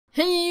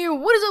Hey,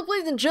 what is up,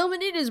 ladies and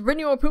gentlemen? It is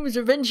Brittany or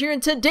PumasRevenge here,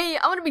 and today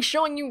I'm going to be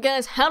showing you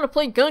guys how to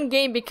play gun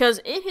game because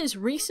it has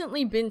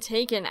recently been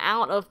taken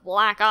out of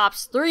Black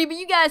Ops 3, but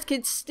you guys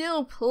can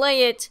still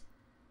play it.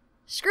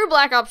 Screw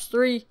Black Ops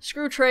 3,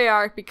 screw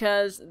Treyarch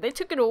because they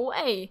took it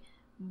away,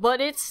 but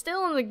it's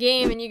still in the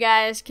game and you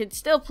guys can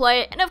still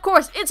play it. And of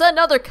course, it's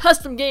another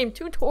custom game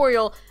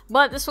tutorial,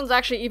 but this one's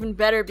actually even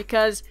better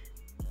because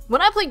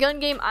when I play gun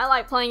game, I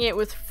like playing it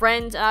with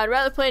friends, and I'd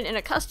rather play it in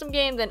a custom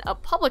game than a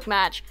public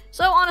match.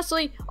 So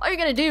honestly, all you're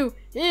gonna do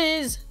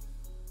is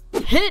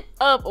hit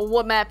up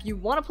what map you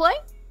want to play.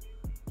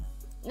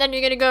 Then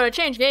you're gonna go to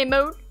change game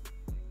mode.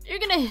 You're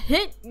gonna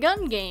hit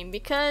gun game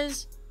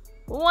because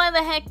why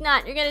the heck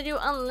not? You're gonna do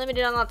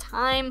unlimited on the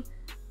time.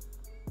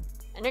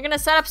 And you're gonna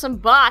set up some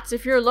bots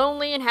if you're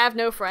lonely and have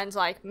no friends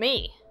like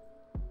me.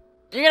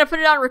 You're gonna put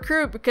it on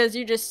recruit because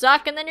you just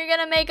suck, and then you're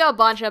gonna make a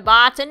bunch of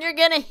bots and you're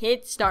gonna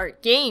hit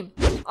start game.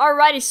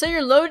 Alrighty, so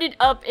you're loaded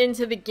up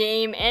into the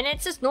game and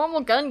it's just normal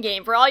gun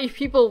game. For all you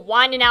people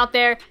whining out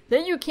there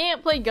that you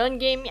can't play gun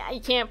game, yeah, you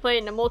can't play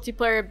it in a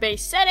multiplayer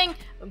based setting,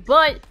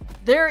 but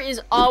there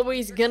is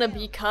always gonna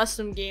be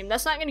custom game.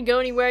 That's not gonna go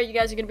anywhere. You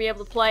guys are gonna be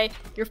able to play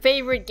your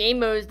favorite game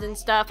modes and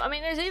stuff. I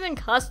mean, there's even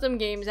custom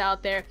games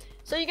out there.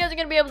 So you guys are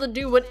gonna be able to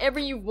do whatever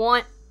you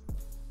want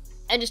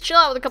and just chill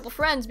out with a couple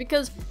friends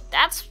because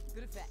that's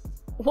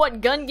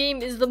what gun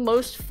game is the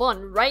most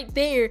fun right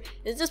there,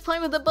 is just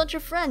playing with a bunch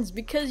of friends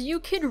because you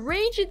could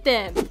rage at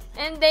them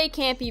and they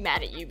can't be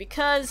mad at you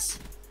because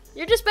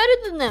you're just better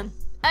than them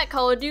at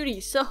Call of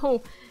Duty.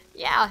 So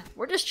yeah,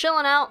 we're just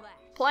chilling out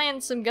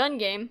playing some gun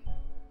game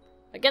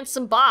against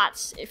some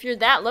bots. If you're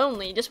that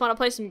lonely, you just want to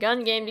play some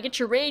gun game to get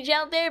your rage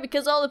out there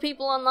because all the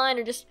people online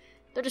are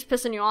they're just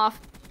pissing you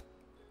off.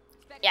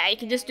 Yeah, you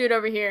can just do it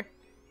over here.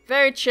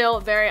 Very chill,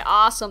 very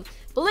awesome.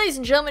 But ladies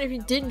and gentlemen, if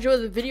you did enjoy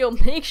the video,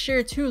 make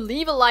sure to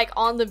leave a like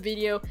on the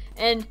video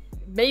and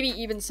maybe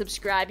even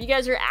subscribe. You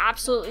guys are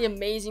absolutely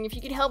amazing. If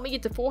you could help me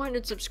get to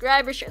 400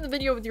 subscribers, share the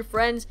video with your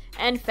friends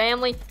and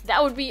family.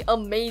 That would be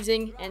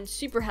amazing and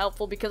super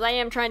helpful because I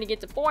am trying to get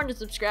to 400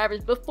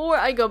 subscribers before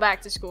I go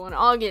back to school in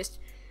August.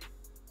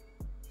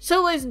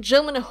 So ladies and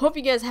gentlemen, I hope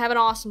you guys have an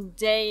awesome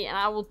day and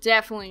I will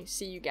definitely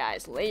see you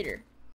guys later.